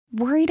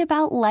Worried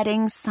about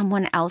letting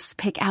someone else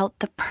pick out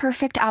the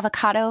perfect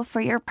avocado for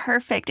your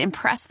perfect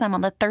impress them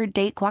on the third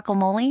date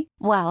guacamole?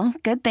 Well,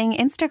 good thing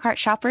Instacart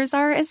shoppers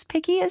are as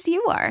picky as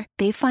you are.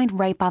 They find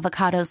ripe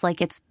avocados like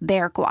it's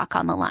their guac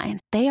on the line.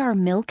 They are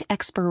milk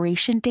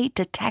expiration date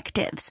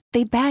detectives.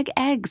 They bag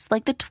eggs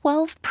like the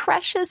 12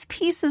 precious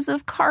pieces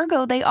of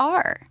cargo they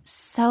are.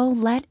 So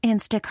let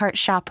Instacart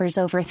shoppers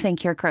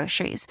overthink your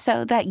groceries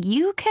so that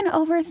you can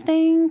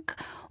overthink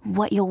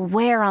what you'll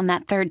wear on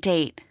that third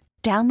date.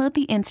 Download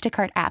the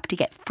Instacart app to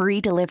get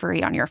free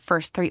delivery on your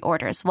first 3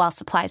 orders while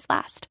supplies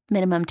last.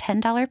 Minimum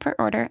 $10 per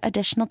order.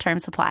 Additional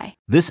terms apply.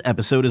 This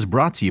episode is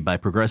brought to you by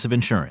Progressive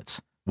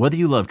Insurance. Whether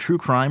you love true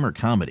crime or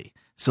comedy,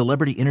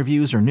 celebrity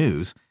interviews or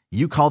news,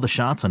 you call the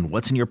shots on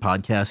what's in your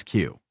podcast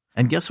queue.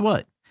 And guess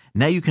what?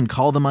 Now you can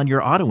call them on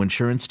your auto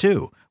insurance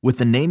too with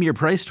the Name Your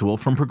Price tool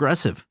from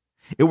Progressive.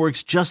 It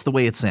works just the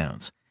way it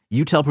sounds.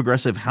 You tell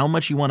Progressive how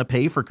much you want to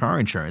pay for car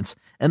insurance,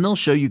 and they'll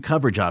show you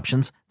coverage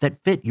options that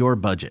fit your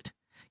budget.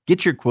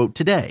 Get your quote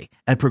today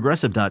at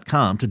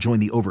Progressive.com to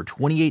join the over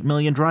 28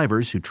 million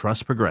drivers who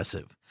trust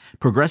Progressive.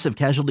 Progressive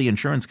Casualty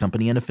Insurance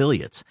Company and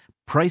Affiliates.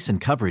 Price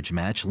and coverage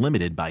match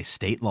limited by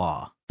state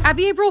law.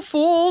 Happy April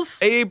Fools.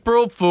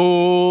 April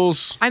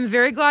Fools. I'm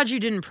very glad you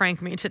didn't prank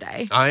me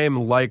today. I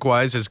am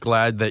likewise as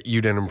glad that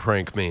you didn't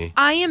prank me.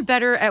 I am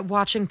better at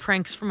watching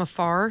pranks from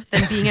afar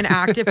than being an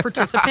active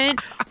participant.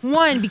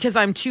 1, because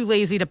I'm too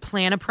lazy to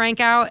plan a prank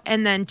out.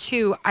 And then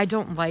 2, I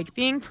don't like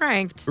being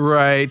pranked.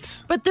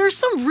 Right. But there's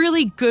some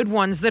really good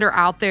ones that are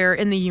out there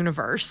in the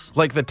universe.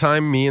 Like the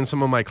time me and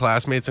some of my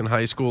classmates in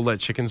high school let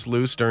chickens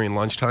loose during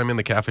lunchtime in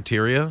the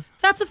cafeteria.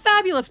 That's a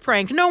fabulous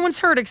prank. No one's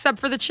hurt except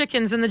for the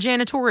chickens and the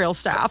janitorial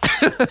staff.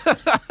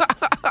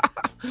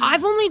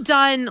 I've only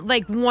done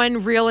like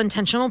one real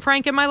intentional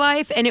prank in my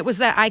life, and it was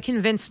that I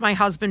convinced my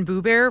husband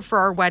Boo Bear for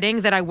our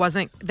wedding that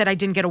I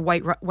didn't get a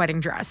white wedding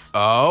dress.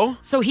 Oh?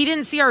 So he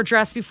didn't see our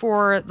dress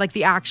before like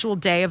the actual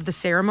day of the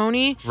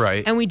ceremony.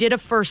 Right. And we did a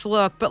first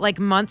look, but like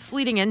months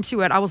leading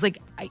into it, I was like,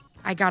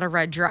 I got a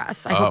red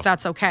dress. I hope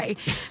that's okay.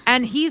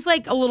 And he's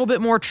like a little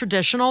bit more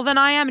traditional than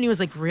I am, and he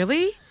was like,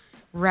 really?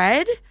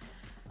 Red?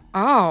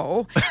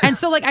 Oh. And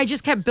so like I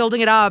just kept building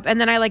it up, and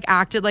then I like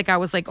acted like I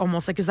was like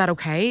almost like, is that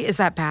okay? Is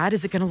that bad?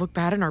 Is it going to look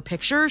bad in our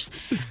pictures?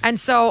 And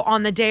so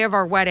on the day of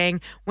our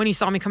wedding, when he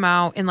saw me come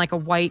out in like a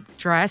white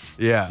dress,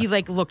 he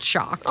like looked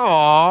shocked.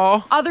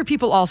 Aww. Other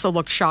people also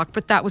looked shocked,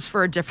 but that was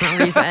for a different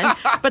reason.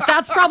 But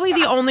that's probably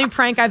the only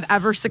prank I've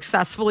ever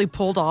successfully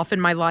pulled off in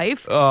my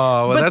life.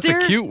 Oh, well, that's a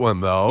cute one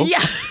though.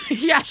 Yeah,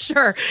 yeah,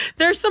 sure.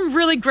 There's some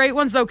really great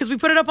ones though, because we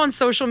put it up on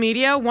social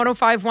media.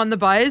 105.1 The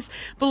Buzz.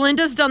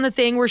 Belinda's done the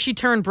thing where she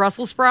turned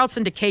Brussels sprouts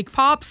into cake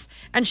pops,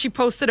 and she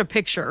posted a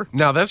picture.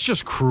 Now, that's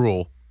just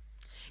cruel.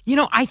 You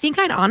know, I think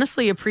I'd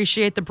honestly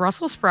appreciate the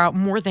Brussels sprout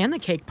more than the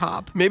cake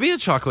pop. Maybe a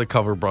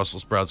chocolate-covered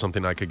Brussels sprout,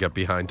 something I could get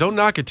behind. Don't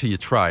knock it till you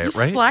try it,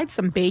 right? Slide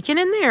some bacon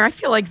in there. I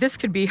feel like this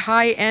could be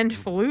high-end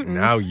falutin.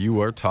 Now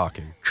you are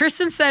talking.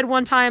 Kristen said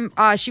one time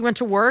she went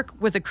to work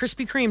with a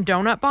Krispy Kreme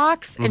donut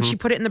box, and she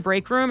put it in the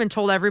break room and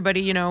told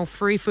everybody, you know,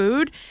 free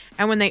food.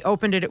 And when they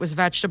opened it, it was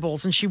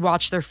vegetables, and she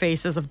watched their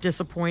faces of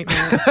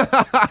disappointment.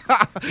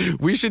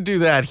 We should do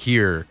that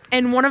here.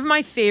 And one of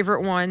my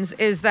favorite ones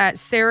is that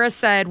Sarah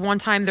said one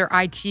time their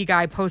IT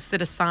guy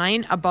posted a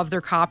sign above their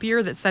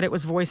copier that said it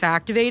was voice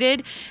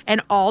activated, and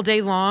all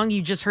day long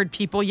you just heard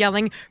people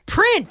yelling,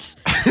 "Print!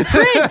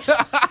 Print!"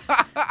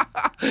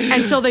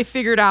 until they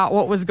figured out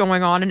what was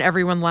going on, and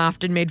everyone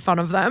laughed and made fun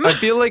of them. I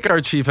feel like our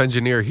chief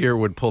engineer here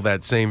would pull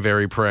that same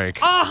very prank.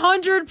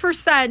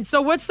 100%. So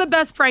what's the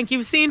best prank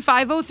you've seen?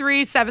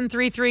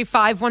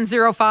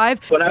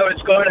 503-733-5105. When I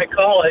was going to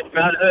college,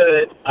 Mount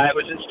Hood, I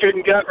was in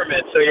student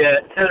government, so you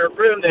had a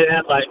room that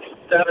had like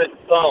 7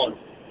 phones.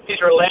 These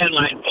were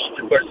landline phones,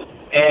 of course.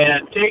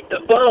 And take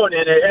the phone,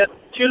 and it had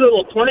 2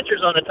 little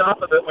pointers on the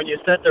top of it. When you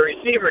set the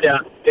receiver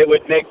down, it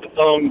would make the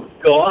phone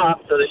go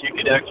off so that you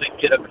could actually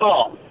get a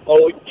call.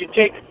 Well, you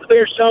take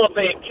clear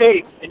cellophane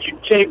tape, and you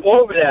tape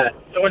over that.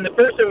 So when the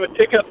person would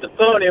pick up the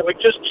phone, it would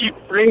just keep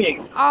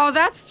ringing. Oh,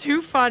 that's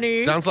too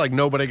funny. Sounds like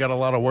nobody got a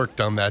lot of work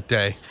done that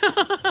day.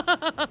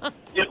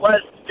 It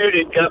was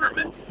student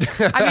government.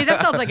 I mean,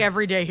 that sounds like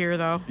every day here,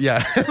 though.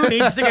 Yeah. Who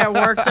needs to get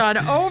work done?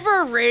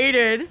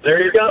 Overrated.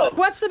 There you go.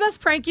 What's the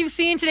best prank you've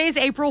seen? Today's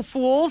April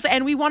Fools,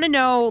 and we want to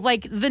know,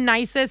 like, the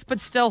nicest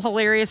but still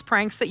hilarious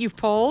pranks that you've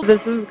pulled.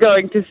 This is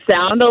going to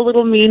sound a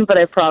little mean, but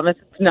I promise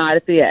it's not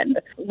at the end.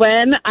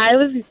 When I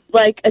was,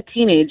 like, a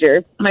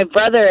teenager, my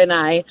brother and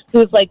I, who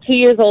was, like, 2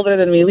 years older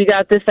than me, we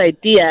got this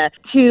idea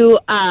to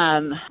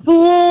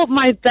fool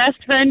my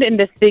best friend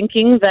into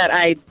thinking that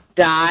I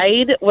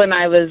died when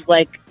I was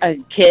like a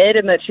kid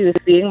and that she was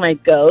seeing my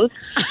ghost.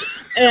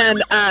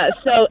 And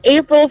so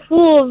April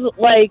Fool's,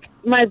 like,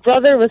 my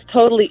brother was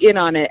totally in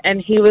on it,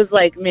 and he was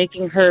like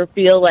making her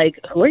feel like,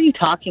 who are you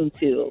talking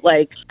to?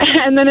 Like,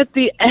 and then at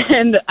the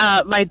end,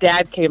 my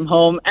dad came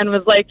home and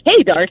was like,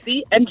 hey,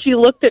 Darcy. And she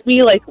looked at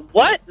me like,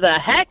 what the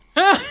heck?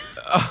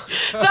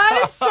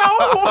 That is so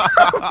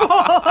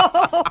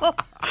horrible.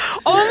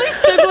 Only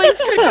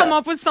siblings could come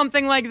up with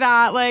something like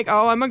that. Like,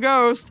 oh, I'm a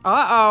ghost.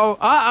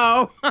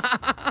 Uh-oh.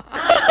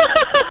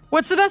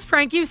 What's the best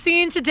prank you've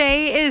seen?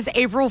 Today is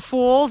April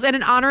Fool's, and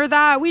in honor of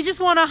that, we just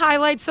want to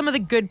highlight some of the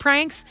good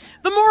pranks,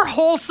 the more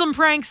wholesome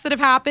pranks that have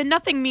happened,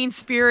 nothing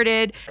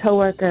mean-spirited.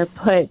 Coworker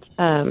put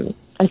a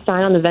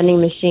sign on the vending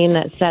machine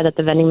that said that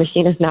the vending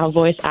machine is now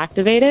voice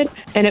activated,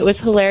 and it was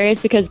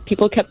hilarious because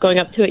people kept going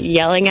up to it,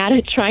 yelling at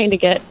it, trying to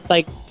get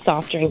like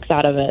soft drinks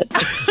out of it.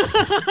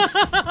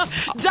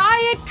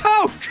 Diet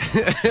Coke,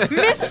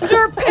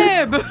 Mr.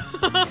 Pibb.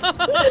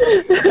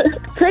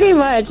 Pretty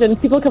much,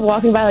 and people kept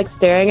walking by like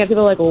staring at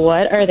people like,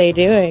 what are they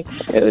doing?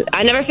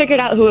 I never figured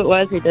out who it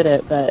was who did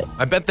it, but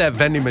I bet that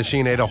vending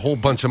machine ate a whole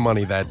bunch of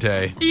money that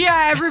day.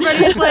 Yeah,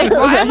 everybody's like,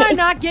 why am I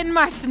not getting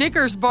my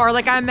Snickers bar?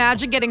 Like, I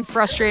imagine getting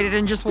frustrated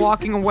and just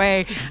walking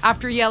away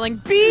after yelling,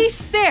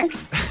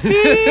 B6,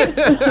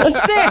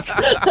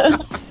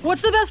 B6.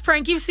 What's the best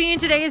prank you've seen?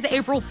 Today is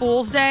April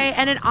Fool's Day,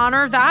 and in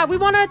honor of that, we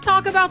want to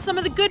talk about some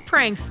of the good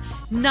pranks,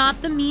 not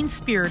the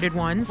mean-spirited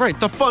ones. Right,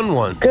 the fun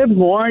one. Good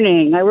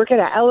morning. I work at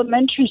an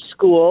elementary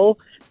school,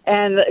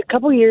 and a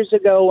couple years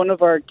ago, one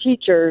of our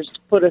teachers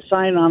put a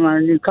sign on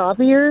our new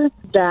copier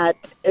that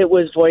it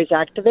was voice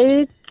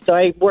activated. So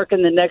I work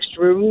in the next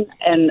room,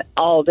 and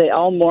all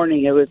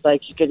morning, it was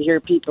like you could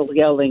hear people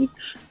yelling,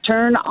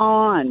 "Turn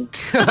on."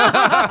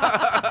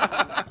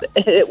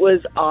 It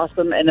was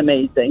awesome and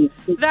amazing.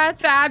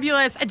 That's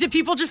fabulous. Did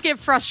people just get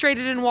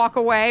frustrated and walk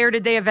away, or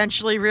did they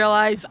eventually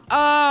realize,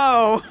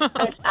 oh?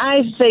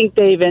 I think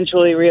they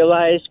eventually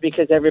realized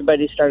because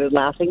everybody started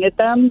laughing at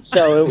them,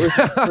 so it was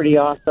pretty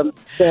awesome.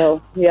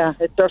 So, yeah,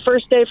 it's our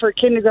first day for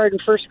kindergarten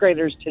first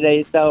graders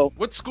today. So,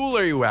 What school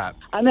are you at?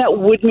 I'm at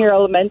Woodmere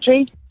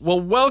Elementary.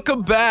 Well,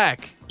 welcome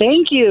back.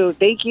 Thank you.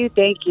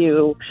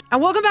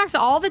 And welcome back to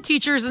all the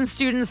teachers and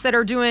students that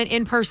are doing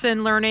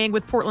in-person learning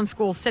with Portland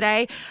schools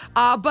today.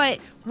 But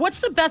what's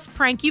the best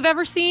prank you've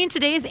ever seen?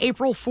 Today is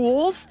April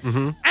Fool's.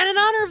 Mm-hmm. And in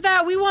honor of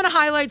that, we want to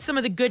highlight some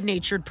of the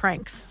good-natured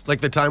pranks.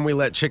 Like the time we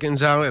let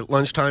chickens out at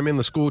lunchtime in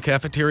the school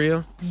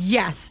cafeteria?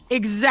 Yes,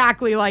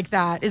 exactly like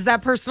that. Is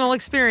that personal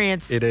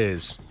experience? It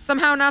is.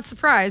 Somehow not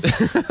surprised.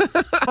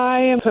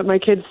 I put my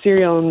kids'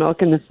 cereal and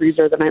milk in the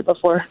freezer the night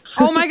before.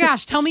 Oh my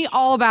gosh, tell me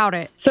all about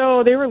it.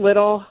 So they were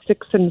little,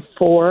 6 and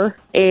 4,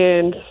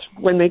 and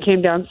when they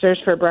came downstairs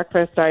for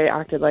breakfast, I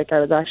acted like I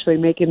was actually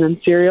making them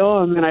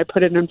cereal, and then I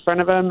put it in front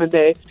of them, and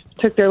they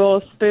took their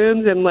little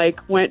spoons and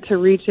went to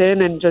reach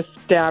in and just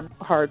dabbed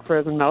hard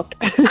frozen milk.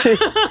 It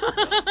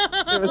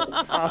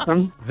was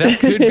awesome. That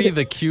could be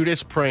the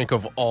cutest prank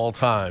of all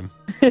time.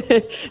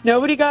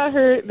 Nobody got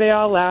hurt. They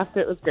all laughed.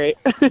 It was great.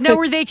 No,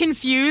 were they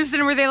confused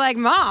and were they like,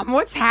 Mom,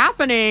 what's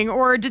happening?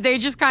 Or did they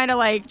just kind of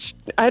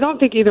I don't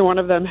think either one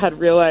of them had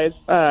realized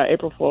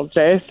April Fool's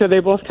Day. So they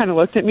both kind of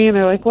looked at me and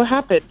they're like, what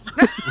happened?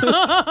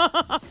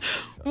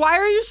 Why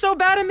are you so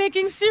bad at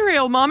making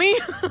cereal, Mommy?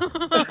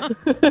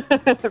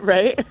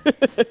 Right?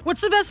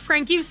 What's the best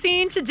prank you've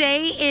seen?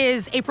 Today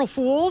is April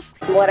Fool's.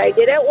 What I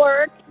did at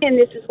work, and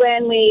this is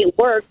when we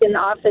worked in the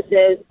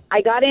offices,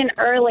 I got in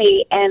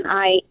early and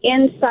I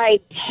inside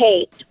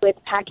taped with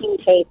packing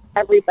tape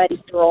everybody's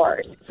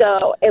drawers.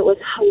 So it was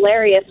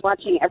hilarious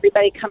watching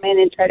everybody come in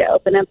and try to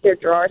open up their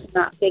drawers and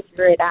not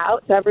figure it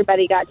out. So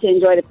everybody got to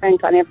enjoy the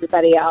prank on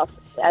everybody else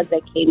as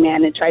they came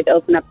in and tried to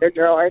open up their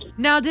drawers.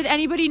 Now, did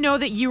anybody know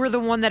that you were the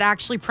one that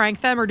actually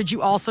pranked them, or did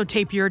you also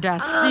tape your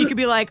desk so you could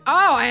be like,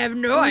 oh, I have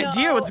no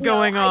idea what's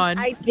going on?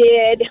 I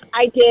did.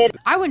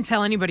 I wouldn't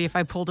tell anybody if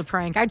I pulled a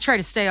prank. I'd try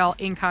to stay all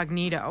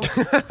incognito.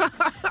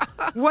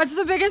 What's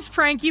the biggest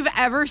prank you've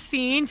ever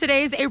seen?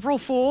 Today's April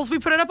Fool's. We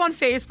put it up on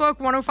Facebook,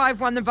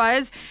 105.1 The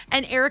Buzz,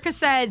 and Erica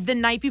said the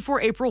night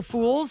before April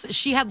Fool's,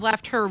 she had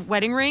left her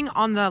wedding ring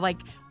on the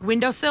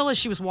windowsill as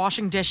she was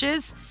washing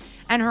dishes.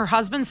 And her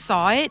husband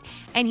saw it,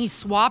 and he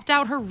swapped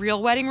out her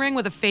real wedding ring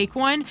with a fake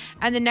one.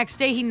 And the next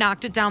day, he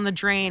knocked it down the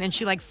drain, and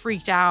she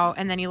freaked out.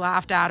 And then he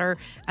laughed at her,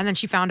 and then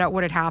she found out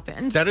what had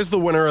happened. That is the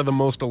winner of the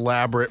most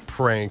elaborate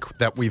prank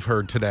that we've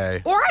heard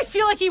today. Or I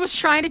feel like he was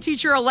trying to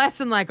teach her a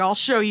lesson, I'll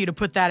show you to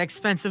put that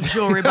expensive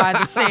jewelry by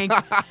the sink.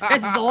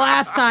 This is the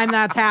last time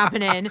that's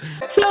happening.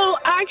 So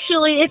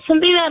actually, it's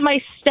something that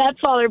my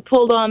stepfather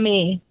pulled on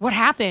me. What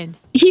happened?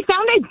 He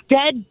found a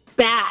dead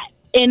bat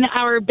in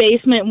our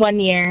basement one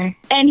year,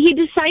 and he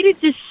decided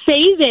to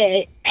save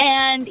it,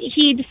 and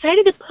he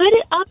decided to put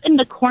it up in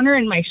the corner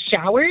in my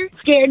shower.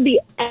 Scared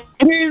the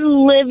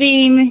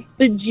ever-living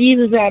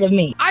bejesus out of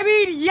me. I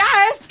mean,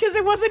 yes, because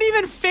it wasn't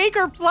even fake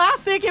or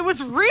plastic. It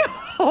was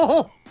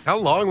real. How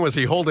long was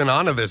he holding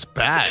on to this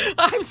bat?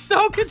 I'm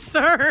so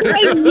concerned.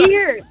 A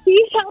year.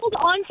 He held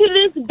onto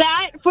this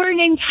bat for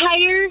an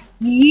entire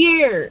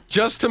year.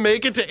 Just to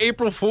make it to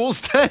April Fool's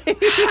Day?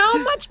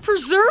 How much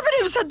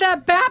preservatives had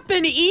that bat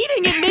been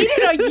eating? It made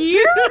it a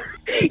year?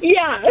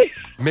 Yeah.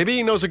 Maybe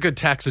he knows a good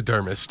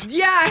taxidermist.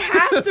 Yeah, it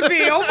has to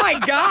be. Oh my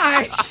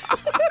gosh.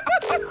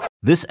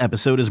 This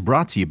episode is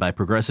brought to you by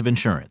Progressive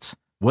Insurance.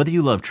 Whether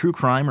you love true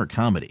crime or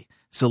comedy,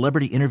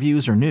 celebrity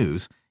interviews or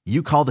news,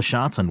 you call the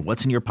shots on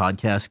what's in your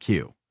podcast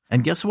queue.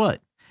 And guess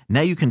what? Now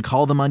you can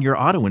call them on your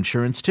auto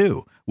insurance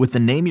too with the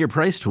Name Your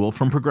Price tool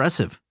from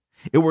Progressive.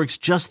 It works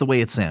just the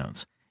way it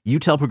sounds. You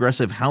tell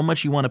Progressive how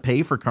much you want to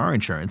pay for car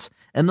insurance,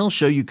 and they'll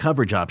show you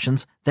coverage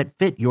options that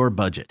fit your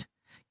budget.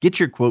 Get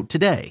your quote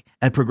today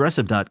at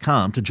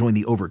Progressive.com to join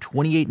the over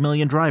 28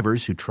 million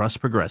drivers who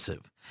trust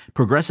Progressive.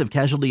 Progressive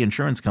Casualty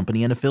Insurance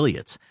Company and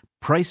Affiliates.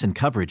 Price and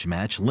coverage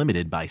match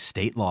limited by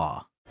state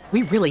law.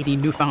 We really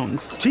need new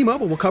phones.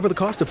 T-Mobile will cover the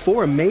cost of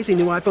 4 amazing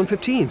new iPhone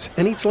 15s,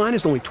 and each line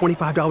is only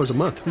 $25 a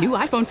month. New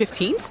iPhone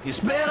 15s? It's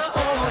better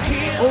over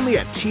here. Only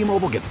at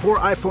T-Mobile, get 4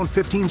 iPhone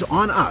 15s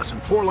on us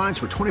and 4 lines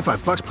for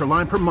 $25 per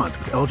line per month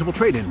with eligible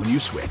trade-in when you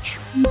switch.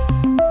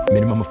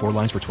 Minimum of 4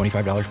 lines for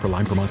 $25 per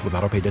line per month with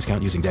autopay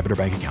discount using debit or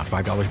bank account.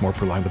 $5 more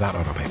per line without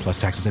autopay, plus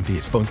taxes and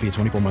fees. Phone fee at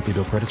 24 monthly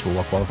bill credits for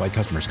well-qualified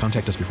customers.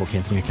 Contact us before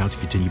canceling account to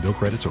continue bill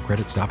credits or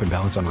credit stop and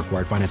balance on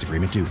required finance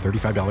agreement due.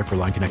 $35 per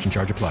line connection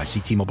charge applies. See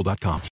T-Mobile.com.